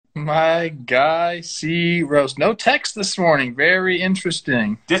My guy, C. Rose. No text this morning. Very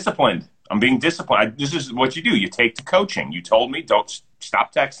interesting. Disciplined. I'm being disciplined. This is what you do. You take to coaching. You told me don't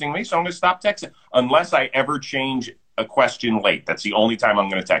stop texting me, so I'm going to stop texting unless I ever change a question late. That's the only time I'm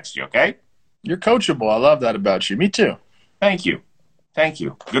going to text you, okay? You're coachable. I love that about you. Me too. Thank you. Thank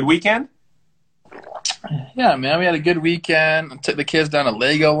you. Good weekend? Yeah, man. We had a good weekend. I took the kids down to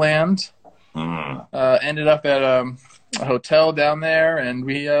Legoland. Ended up at a hotel down there, and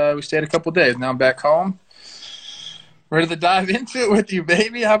we stayed a couple days. Now I'm back home. Ready to dive into it with you,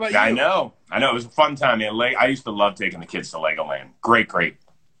 baby. How about you? I know. It was a fun time, man. I used to love taking the kids to Legoland. Great.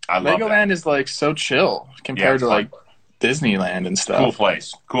 I love that. Legoland is like so chill compared to like Disneyland and stuff.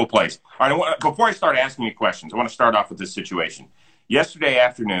 Cool place. All right, before I start asking you questions, I want to start off with this situation. Yesterday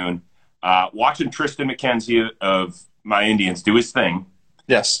afternoon, watching Tristan McKenzie of my Indians do his thing.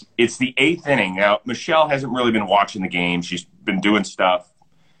 Yes. It's the 8th inning. Now, Michelle hasn't really been watching the game. She's been doing stuff.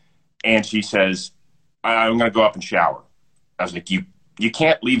 And she says, I'm going to go up and shower. I was like, you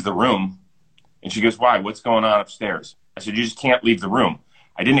can't leave the room. And she goes, why? What's going on upstairs? I said, you just can't leave the room.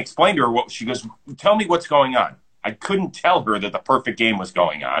 I didn't explain to her what she goes, tell me what's going on. I couldn't tell her that the perfect game was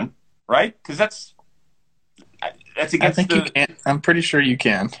going on, right? Because that's against you can. I'm pretty sure you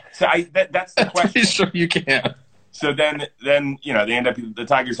can. So that's the question. I'm pretty sure you can. So then the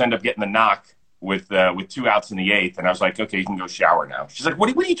Tigers end up getting the knock with 2 outs in the 8th, and I was like, okay, you can go shower now. She's like,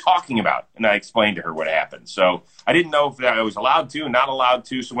 what are you talking about? And I explained to her what happened. So I didn't know if I was allowed to, not allowed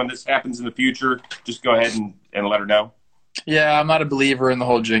to. So when this happens in the future, just go ahead and let her know. Yeah, I'm not a believer in the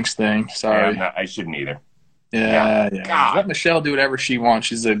whole jinx thing. Sorry. Yeah, I shouldn't either. Yeah. Let Michelle do whatever she wants.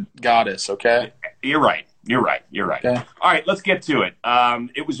 She's a goddess, okay? You're right. Okay. All right, let's get to it.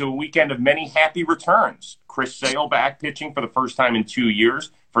 It was a weekend of many happy returns. Chris Sale back pitching for the first time in 2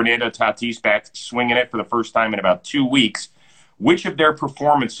 years. Fernando Tatis back swinging it for the first time in about 2 weeks. Which of their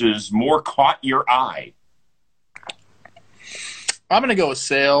performances more caught your eye? I'm going to go with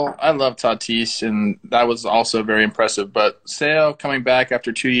Sale. I love Tatis, and that was also very impressive. But Sale coming back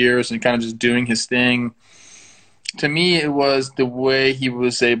after 2 years and kind of just doing his thing, to me, it was the way he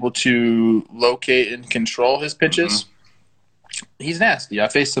was able to locate and control his pitches. Mm-hmm. He's nasty. I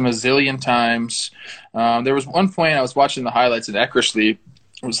faced him a zillion times. There was one point I was watching the highlights at Eckersley.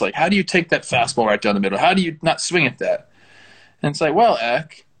 It was like, how do you take that fastball right down the middle? How do you not swing at that? And it's like, well,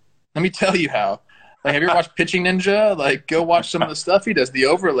 Eck, let me tell you how. Like, have you ever watched Pitching Ninja? Like, go watch some of the stuff he does, the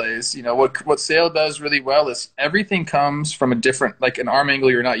overlays. You know, what Sale does really well is everything comes from a different, like an arm angle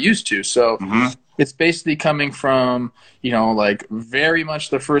you're not used to. So it's basically coming from, like very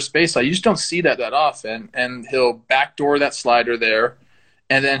much the first base side. You just don't see that often. And he'll backdoor that slider there,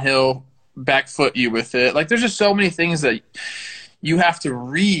 and then he'll back foot you with it. Like, there's just so many things that you have to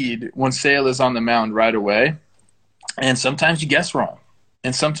read when Sale is on the mound right away. And sometimes you guess wrong.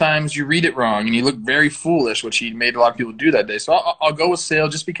 And sometimes you read it wrong and you look very foolish, which he made a lot of people do that day. So I'll go with Sale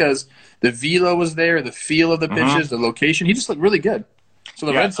just because the velo was there, the feel of the pitches, the location. He just looked really good. So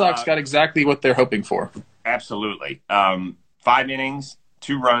the Red Sox got exactly what they're hoping for. Absolutely. 5 innings,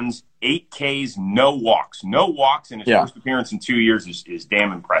 2 runs, 8 Ks, no walks. No walks in his first appearance in 2 years is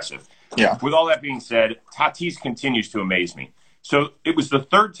damn impressive. Yeah. With all that being said, Tatis continues to amaze me. So it was the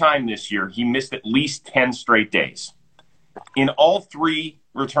 3rd time this year he missed at least 10 straight days. In all 3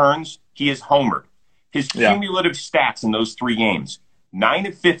 returns, he has homered. His cumulative stats in those 3 games, 9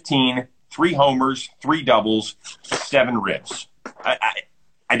 of 15, 3 homers, 3 doubles, 7 ribs.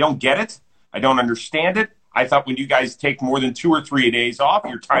 I don't get it. I don't understand it. I thought when you guys take more than 2 or 3 days off,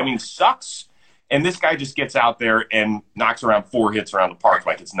 your timing sucks. And this guy just gets out there and knocks around 4 hits around the park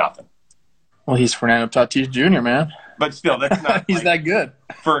like it's nothing. Well, he's Fernando Tatis Jr., man. But still, that's not he's that good.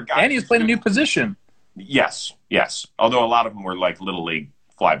 For a guy, and he's playing a new position. Yes. Although a lot of them were like little league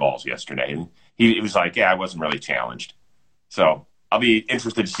fly balls yesterday. And he was like, I wasn't really challenged. So I'll be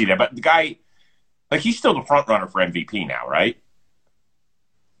interested to see that. But the guy, like, he's still the front runner for MVP now, right?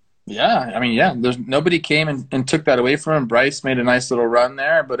 Yeah. I mean, there's nobody came and took that away from him. Bryce made a nice little run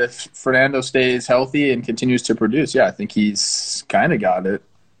there. But if Fernando stays healthy and continues to produce, I think he's kind of got it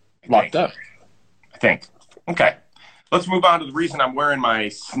locked up. I think. Okay. Let's move on to the reason I'm wearing my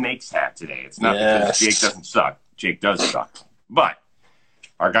Snakes hat today. It's not because Jake doesn't suck. Jake does suck. But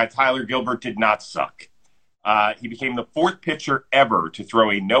our guy Tyler Gilbert did not suck. He became the 4th pitcher ever to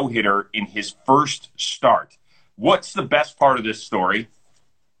throw a no-hitter in his first start. What's the best part of this story?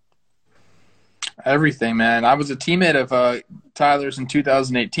 Everything, man. I was a teammate of Tyler's in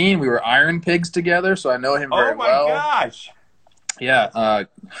 2018. We were Iron Pigs together, so I know him very well. Oh, my gosh. Yeah,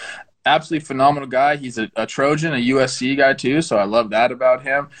 absolutely phenomenal guy. He's a Trojan, a USC guy too, so I love that about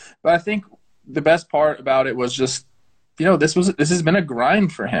him. But I think the best part about it was just this has been a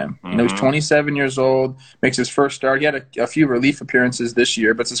grind for him. He's 27 years old, makes his first start. He had a few relief appearances this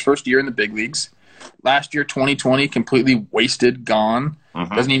year, but it's his first year in the big leagues. Last year, 2020, completely wasted, gone.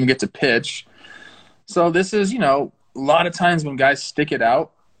 Doesn't even get to pitch. So this is, a lot of times when guys stick it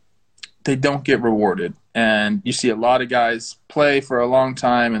out, they don't get rewarded. And you see a lot of guys play for a long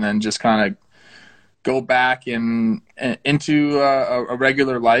time and then just kind of go back into a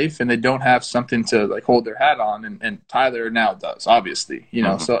regular life, and they don't have something to like hold their hat on. And Tyler now does, obviously.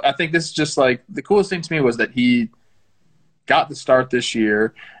 So I think this is just like the coolest thing to me was that he got the start this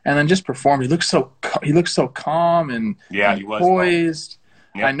year and then just performed. He looks so calm and he was poised.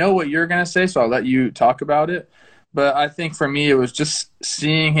 Yep. I know what you're gonna say, so I'll let you talk about it. But I think for me, it was just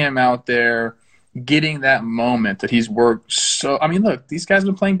seeing him out there, getting that moment that he's worked so. I mean, look, these guys have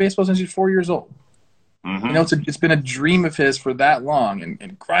been playing baseball since he's 4 years old. It's been a dream of his for that long,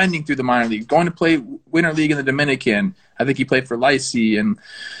 and grinding through the minor leagues, going to play Winter League in the Dominican. I think he played for Licey, and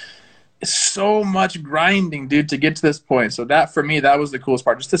it's so much grinding, dude, to get to this point. So that, for me, that was the coolest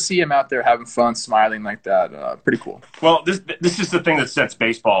part, just to see him out there having fun, smiling like that. Pretty cool. Well, this is the thing that sets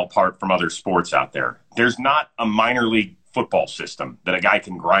baseball apart from other sports out there. There's not a minor league football system that a guy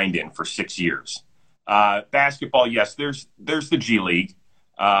can grind in for 6 years. Basketball, yes, there's the G League.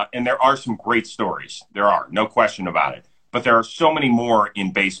 And there are some great stories. There are, no question about it. But there are so many more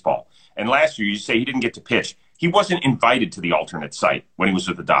in baseball. And last year, you say he didn't get to pitch. He wasn't invited to the alternate site when he was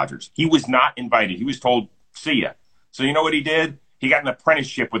with the Dodgers. He was not invited. He was told, see ya. So you know what he did? He got an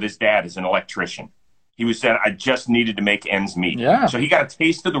apprenticeship with his dad as an electrician. He was said, I just needed to make ends meet. Yeah. So he got a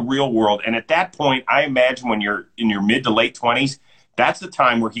taste of the real world. And at that point, I imagine when you're in your mid to late 20s, that's the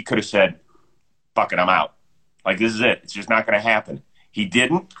time where he could have said, fuck it, I'm out. Like, this is it. It's just not going to happen. He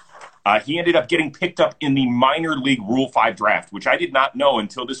didn't. He ended up getting picked up in the minor league Rule 5 draft, which I did not know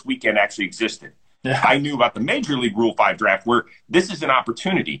until this weekend actually existed. Yeah. I knew about the Major League Rule 5 draft, where this is an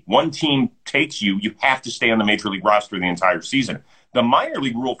opportunity. One team takes you. You have to stay on the Major League roster the entire season. The minor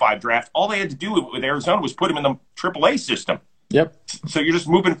league Rule 5 draft, all they had to do with Arizona was put him in the AAA system. Yep. So you're just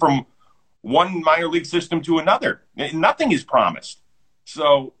moving from one minor league system to another. Nothing is promised.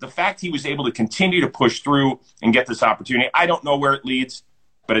 So the fact he was able to continue to push through and get this opportunity, I don't know where it leads,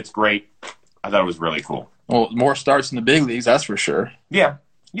 but it's great. I thought it was really cool. Well, more starts in the big leagues, that's for sure. Yeah.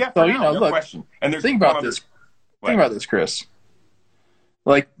 Yeah, so, no look, question. And think about this. Think about this, Chris.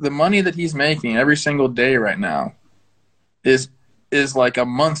 Like, the money that he's making every single day right now is like a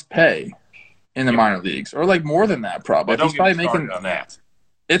month's pay in the minor leagues, or like more than that, probably. Well, he's probably making on that.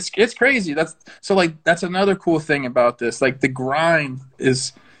 It's crazy. That's another cool thing about this. Like, the grind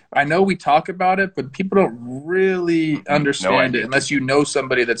is. I know we talk about it, but people don't really understand it unless you know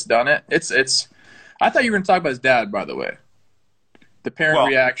somebody that's done it. It's. I thought you were going to talk about his dad, by the way. The parent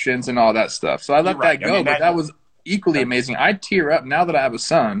reactions and all that stuff. So I let that go, but that was equally amazing. I tear up now that I have a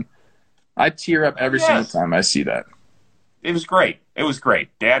son. I tear up every single time I see that. It was great. It was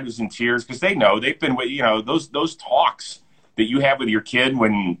great. Dad was in tears because they know they've been, those talks that you have with your kid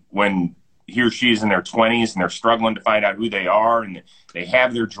when he or she is in their 20s and they're struggling to find out who they are and they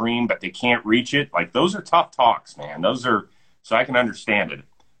have their dream but they can't reach it. Like, those are tough talks, man. So I can understand it.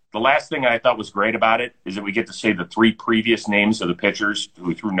 The last thing I thought was great about it is that we get to say the 3 previous names of the pitchers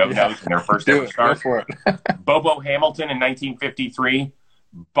who threw no-nos in their first ever start. Go for it. Bobo Hamilton in 1953,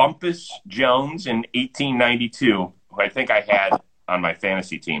 Bumpus Jones in 1892, who I think I had on my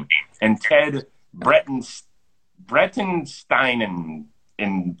fantasy team, and Ted Brettensteinen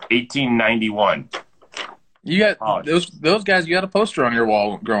in 1891. You got those guys. You had a poster on your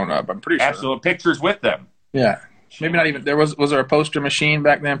wall growing up. I'm pretty sure. Absolute pictures with them. Yeah. Maybe not even. Was there a poster machine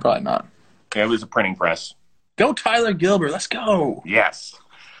back then? Probably not. Yeah, it was a printing press. Go Tyler Gilbert. Let's go. Yes.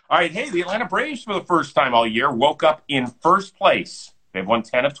 All right. Hey, the Atlanta Braves for the first time all year woke up in first place. They've won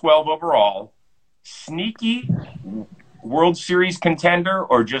 10 of 12 overall. Sneaky World Series contender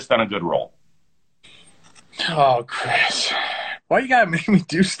or just on a good roll? Oh, Chris. Why you got to make me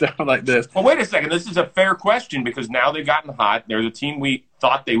do stuff like this? Well, wait a second. This is a fair question because now they've gotten hot. They're the team we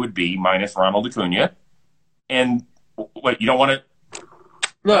thought they would be, minus Ronald Acuna. And what, you don't want to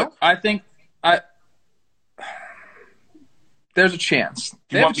look? No? I think there's a chance.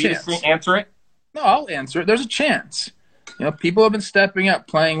 Do you want me to answer it? No, I'll answer it. There's a chance. People have been stepping up,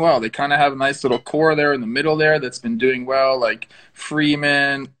 playing well. They kind of have a nice little core there in the middle there that's been doing well, like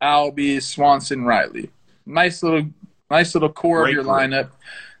Freeman, Albies, Swanson, Riley. Nice little core of your lineup.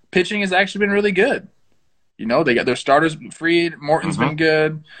 Pitching has actually been really good. They got their starters freed. Morton's been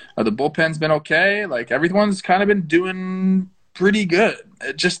good. The bullpen's been okay. Like, everyone's kind of been doing pretty good.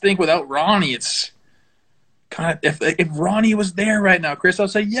 I just think without Ronnie, it's kind of if Ronnie was there right now, Chris, I'll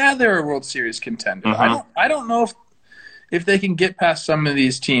say they're a World Series contender. I don't know if they can get past some of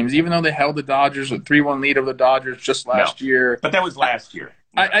these teams, even though they held the Dodgers, a 3-1 lead over the Dodgers just last year. But that was last year.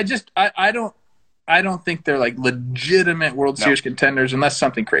 I don't think they're like legitimate World Series contenders unless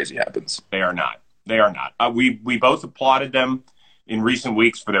something crazy happens. They are not. They are not. We both applauded them in recent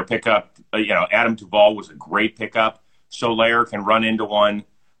weeks for their pickup. Adam Duvall was a great pickup. Soler can run into one,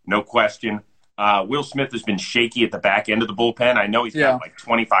 no question. Will Smith has been shaky at the back end of the bullpen. I know he's got like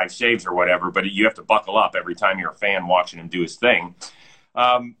 25 saves or whatever, but you have to buckle up every time you're a fan watching him do his thing.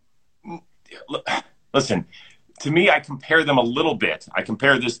 Listen, to me, I compare them a little bit. I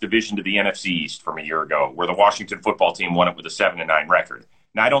compare this division to the NFC East from a year ago, where the Washington football team won it with a 7-9 record.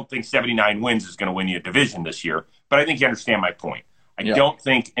 Now, I don't think 79 wins is going to win you a division this year, but I think you understand my point. I don't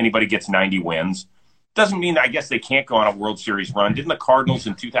think anybody gets 90 wins. Doesn't mean that I guess they can't go on a World Series run. Didn't the Cardinals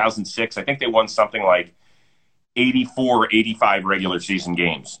in 2006, I think they won something like 84 or 85 regular season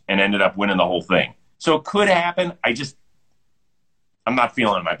games and ended up winning the whole thing. So it could happen. I'm not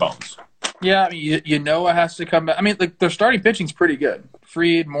feeling it in my bones. Yeah, I mean, it has to come back. I mean, like their starting pitching's pretty good.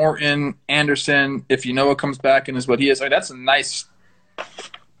 Fried, Morton, Anderson. If Yanoa comes back and is what he is, that's a nice,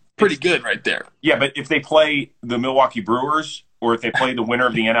 pretty good right there. Yeah, but if they play the Milwaukee Brewers or if they play the winner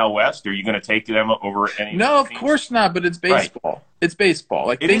of the NL West, are you going to take them over any? No, of course not. But it's baseball. Right. It's baseball.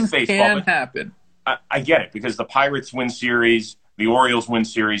 Like things can happen. I get it because the Pirates win series, the Orioles win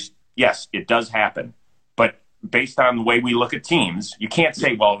series. Yes, it does happen. But based on the way we look at teams, you can't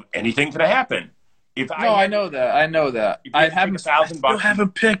say, well, anything could happen. I know that. I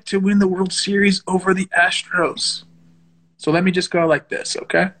haven't picked to win the World Series over the Astros. So let me just go like this,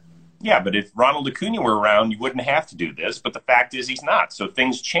 okay? Yeah, but if Ronald Acuna were around, you wouldn't have to do this. But the fact is he's not. So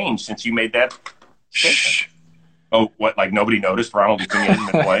things changed since you made that statement. Shh. Oh, what, like nobody noticed Ronald Acuna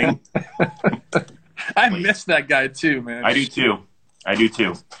hasn't been playing? I miss that guy too, man. I do too.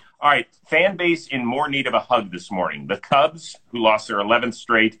 All right, fan base in more need of a hug this morning. The Cubs, who lost their 11th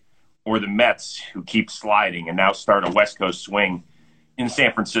straight, or the Mets, who keep sliding and now start a West Coast swing in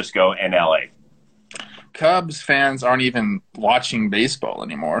San Francisco and L.A. Cubs fans aren't even watching baseball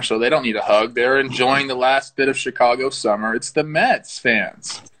anymore, so they don't need a hug. They're enjoying the last bit of Chicago summer. It's the Mets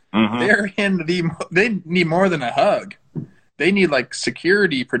fans. Mm-hmm. They need more than a hug. They need like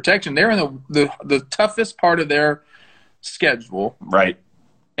security, protection. They're in the toughest part of their schedule. Right.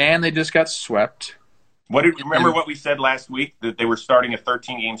 And they just got swept. Remember what we said last week? That they were starting a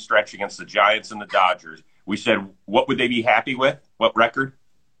 13-game stretch against the Giants and the Dodgers. We said, what would they be happy with? What record?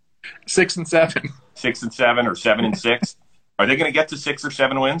 6-7. 6-7 or 7-6. Are they going to get to 6 or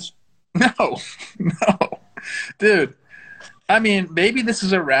 7 wins? No. Dude, I mean, maybe this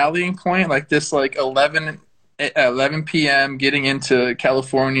is a rallying point, like this, like 11 p.m. getting into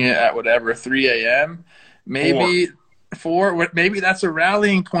California at whatever 3 a.m. Maybe 4. Maybe that's a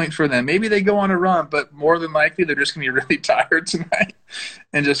rallying point for them. Maybe they go on a run, but more than likely they're just going to be really tired tonight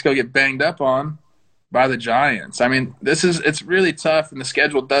and just go get banged up on by the Giants. I mean, it's really tough, and the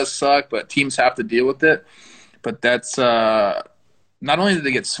schedule does suck, but teams have to deal with it. But that's not only did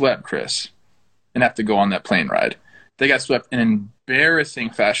they get swept, Chris, and have to go on that plane ride, they got swept in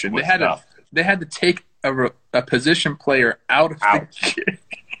embarrassing fashion. They had to take a position player out of the game.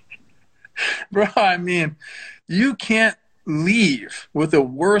 Bro, I mean, you can't leave with a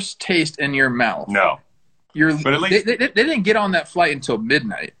worse taste in your mouth. No. But at least they didn't get on that flight until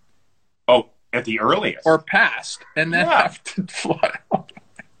midnight. Oh, at the earliest. Or past, and then have to fly home.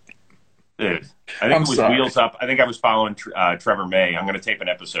 Dude, I think it was Wheels Up. I think I was following Trevor May. I'm going to tape an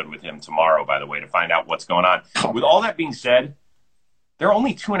episode with him tomorrow, by the way, to find out what's going on. With all that being said, they're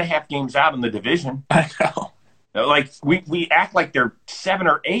only 2.5 games out in the division. I know. Like, we act like they're 7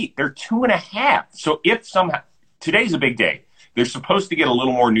 or 8. They're 2.5. So if somehow – today's a big day. They're supposed to get a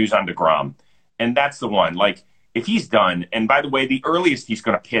little more news on DeGrom, and that's the one. Like, if he's done – and by the way, the earliest he's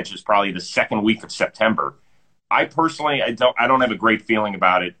going to pitch is probably the second week of September. I personally I don't have a great feeling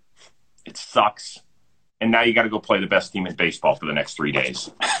about it. It sucks. And now you got to go play the best team in baseball for the next 3 days.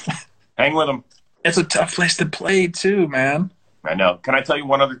 Hang with them. It's a tough place to play, too, man. I know. Can I tell you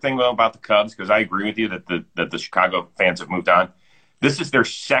one other thing, though, about the Cubs? Because I agree with you that the Chicago fans have moved on. This is their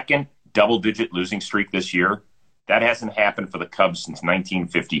second double-digit losing streak this year. That hasn't happened for the Cubs since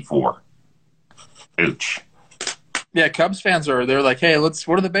 1954. Ouch. Yeah, Cubs fans they're like, hey, what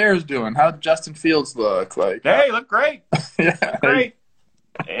are the Bears doing? How did Justin Fields look? Like, hey, look great. Yeah. Look great.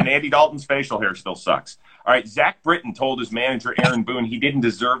 And Andy Dalton's facial hair still sucks. All right, Zack Britton told his manager, Aaron Boone, he didn't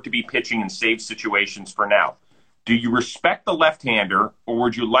deserve to be pitching in save situations for now. Do you respect the left-hander, or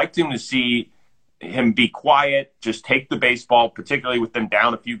would you like him to see him be quiet, just take the baseball, particularly with them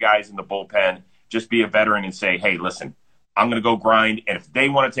down a few guys in the bullpen, just be a veteran and say, hey, listen, I'm going to go grind, and if they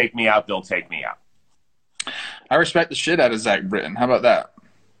want to take me out, they'll take me out? I respect the shit out of Zack Britton. How about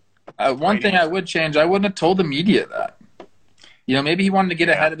that? One thing I would change, I wouldn't have told the media that. Maybe he wanted to get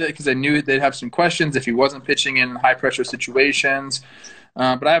ahead of it because I knew they'd have some questions if he wasn't pitching in high-pressure situations.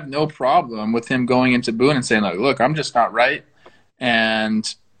 But I have no problem with him going into Boone and saying, like, look, I'm just not right,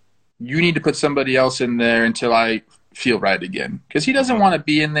 and you need to put somebody else in there until I feel right again. Because he doesn't want to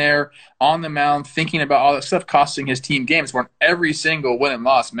be in there on the mound thinking about all that stuff costing his team games when every single win and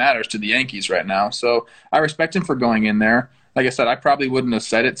loss matters to the Yankees right now. So I respect him for going in there. Like I said, I probably wouldn't have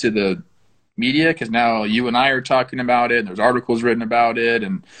said it to the media because now you and I are talking about it, and there's articles written about it,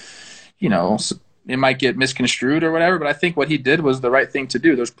 and, it might get misconstrued or whatever, but I think what he did was the right thing to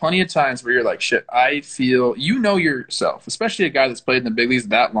do. There's plenty of times where you're like, shit, I feel, yourself, especially a guy that's played in the big leagues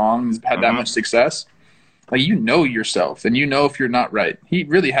that long and has had that much success. Like, yourself, and if you're not right. He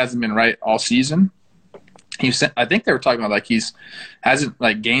really hasn't been right all season. I think they were talking about, like,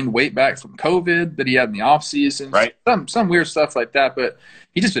 hasn't gained weight back from COVID that he had in the offseason. Right. Some weird stuff like that, but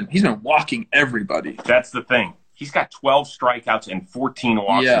he's been walking everybody. That's the thing. He's got 12 strikeouts and 14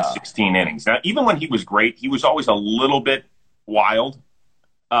 walks in 16 innings. Now, even when he was great, he was always a little bit wild,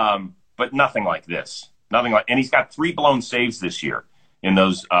 but nothing like this. And he's got 3 blown saves this year in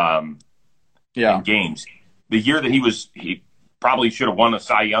those in games. The year that he probably should have won a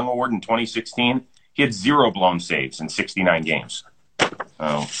Cy Young Award in 2016, he had 0 blown saves in 69 games.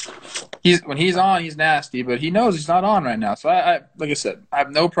 Oh. When he's on, he's nasty, but he knows he's not on right now. So I like I said, I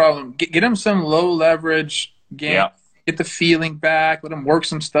have no problem. Get him some low leverage game, get the feeling back, let him work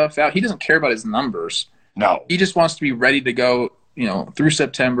some stuff out. He doesn't care about his numbers. No. He just wants to be ready to go, through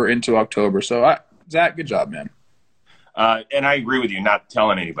September into October. So, Zach, good job, man. And I agree with you, not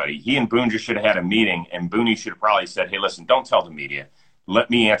telling anybody. He and Boone just should have had a meeting, and Boone should have probably said, hey, listen, don't tell the media. Let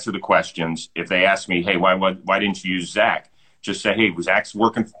me answer the questions. If they ask me, hey, why didn't you use Zach? Just say, hey, Zach's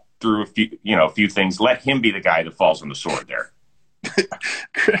working through a few things. Let him be the guy that falls on the sword there.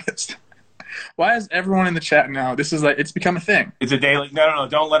 Chris. Why is everyone in the chat now? This is it's become a thing. It's a daily. No.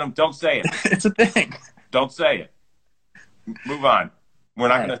 Don't say it. It's a thing. Don't say it. Move on. We're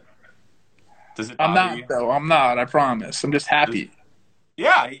not going to. Does it bother I'm not, you? though. I'm not. I promise. I'm just happy.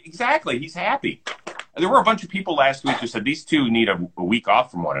 Yeah, exactly. He's happy. There were a bunch of people last week who said these two need a week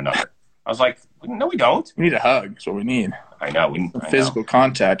off from one another. I was like, no, we don't. We need a hug. That's what we need. I know. Physical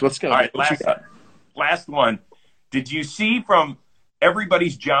contact. Let's go. All right, last one. Did you see from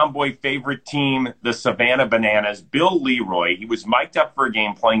everybody's John Boy favorite team, the Savannah Bananas, Bill Leroy? He was mic'd up for a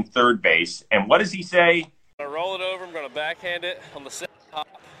game playing third base. And what does he say? I'm going to roll it over. I'm going to backhand it on the second hop.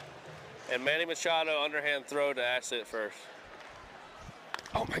 And Manny Machado underhand throw to Ash it first.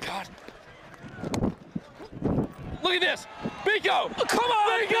 Oh, my God. Look at this. Bingo. Oh, come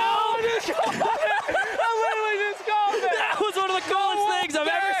on. Bingo. I literally just called it. That was one of the coolest things I've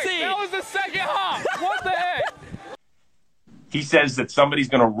ever seen. That was the second hop. What the heck? He says that somebody's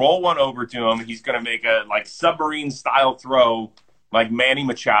going to roll one over to him. He's going to make a submarine-style throw like Manny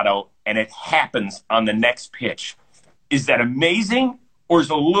Machado, and it happens on the next pitch. Is that amazing, or is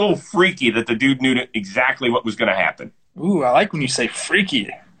it a little freaky that the dude knew exactly what was going to happen? Ooh, I like when you say freaky.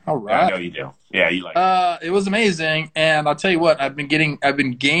 All right. Yeah, I know you do. Yeah, you like it. It was amazing, and I'll tell you what, I've been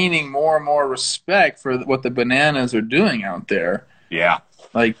gaining more and more respect for what the Bananas are doing out there. Yeah.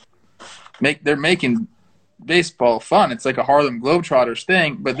 They're making baseball fun. It's like a Harlem Globetrotters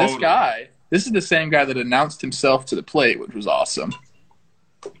thing, but Totally. This is the same guy that announced himself to the plate, which was awesome.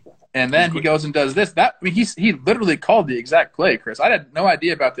 And then he goes and does this. He literally called the exact play, Chris. I had no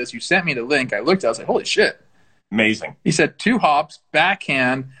idea about this. You sent me the link. I looked. I was like, holy shit. Amazing. He said 2 hops,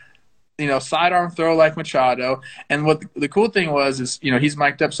 backhand, sidearm throw like Machado. And what the cool thing was is, he's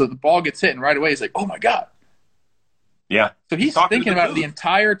mic'd up, so the ball gets hit, and right away he's like, oh, my God. Yeah. So he's thinking about it the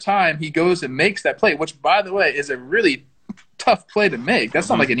entire time he goes and makes that play, which, by the way, is a really tough play to make. That's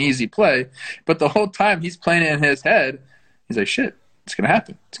not like an easy play. But the whole time he's playing it in his head, he's like, shit, it's going to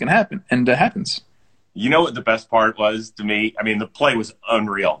happen. It's going to happen. And it happens. You know what the best part was to me? I mean, the play was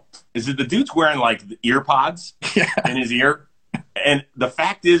unreal. Is that the dude's wearing the ear pods in his ear? And the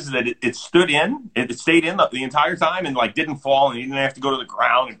fact is that it stood in. It stayed in the entire time and didn't fall, and he didn't have to go to the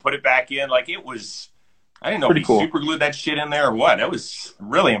ground and put it back in. It was – I didn't know if he super glued that shit in there or what. That was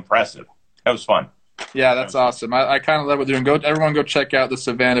really impressive. That was fun. Yeah, that's awesome. I kind of love what they're doing. Everyone go check out the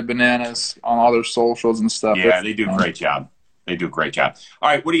Savannah Bananas on all their socials and stuff. Yeah, they do a great job. They do a great job. All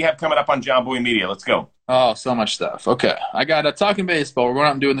right, what do you have coming up on John Boy Media? Let's go. Oh, so much stuff. Okay. I got Talking Baseball. We're going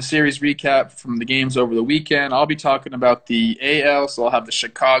out and doing the series recap from the games over the weekend. I'll be talking about the AL, so I'll have the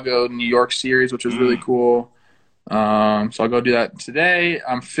Chicago-New York series, which was really cool. So I'll go do that today.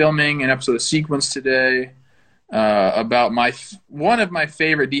 I'm filming an episode of Sequence today about one of my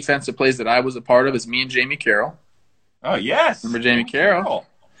favorite defensive plays that I was a part of is me and Jamie Carroll. Oh, yes. Remember Jamie Carroll?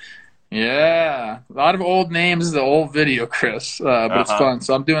 Yeah. A lot of old names, the old video, Chris. But it's fun.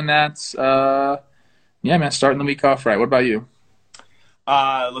 So I'm doing that. Yeah, man, starting the week off right. What about you?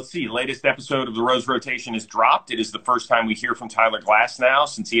 Let's see. Latest episode of the Rose Rotation is dropped. It is the first time we hear from Tyler Glasnow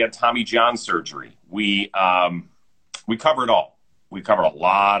since he had Tommy John surgery. We cover it all. We cover a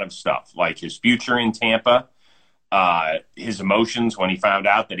lot of stuff, like his future in Tampa, his emotions when he found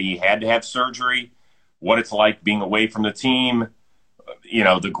out that he had to have surgery, what it's like being away from the team,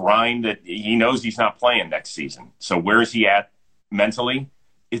 the grind that he knows he's not playing next season. So where is he at mentally?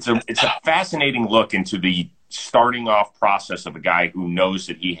 It's a fascinating look into the starting off process of a guy who knows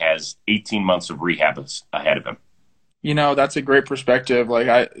that he has 18 months of rehab ahead of him. That's a great perspective. Like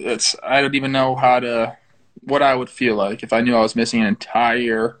I don't even know what I would feel like if I knew I was missing an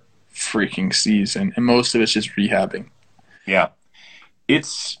entire freaking season, and most of it's just rehabbing. Yeah.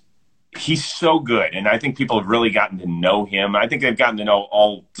 He's so good, and I think people have really gotten to know him. I think they've gotten to know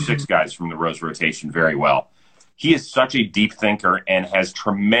all 6 guys from the Rose Rotation very well. He is such a deep thinker and has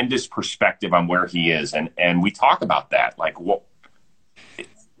tremendous perspective on where he is, and we talk about that. Like,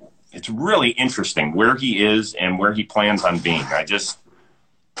 it's really interesting where he is and where he plans on being.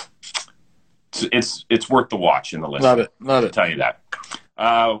 It's worth the watch and the listen. Love it. I'll tell you that.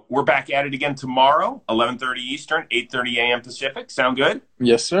 We're back at it again tomorrow, 11:30 Eastern, 8:30 a.m. Pacific. Sound good?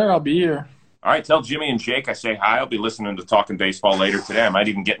 Yes, sir. I'll be here. All right, tell Jimmy and Jake I say hi. I'll be listening to Talking Baseball later today. I might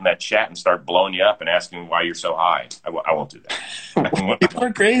even get in that chat and start blowing you up and asking why you're so high. I won't do that. People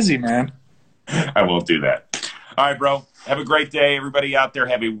are crazy, man. I won't do that. All right, bro. Have a great day. Everybody out there,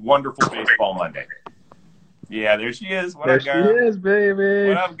 have a wonderful Baseball Monday. Yeah, there she is. What up, girl? There she is, baby.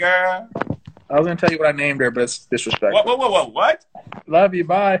 What up, girl? I was going to tell you what I named her, but it's disrespectful. What? Love you.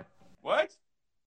 Bye. What?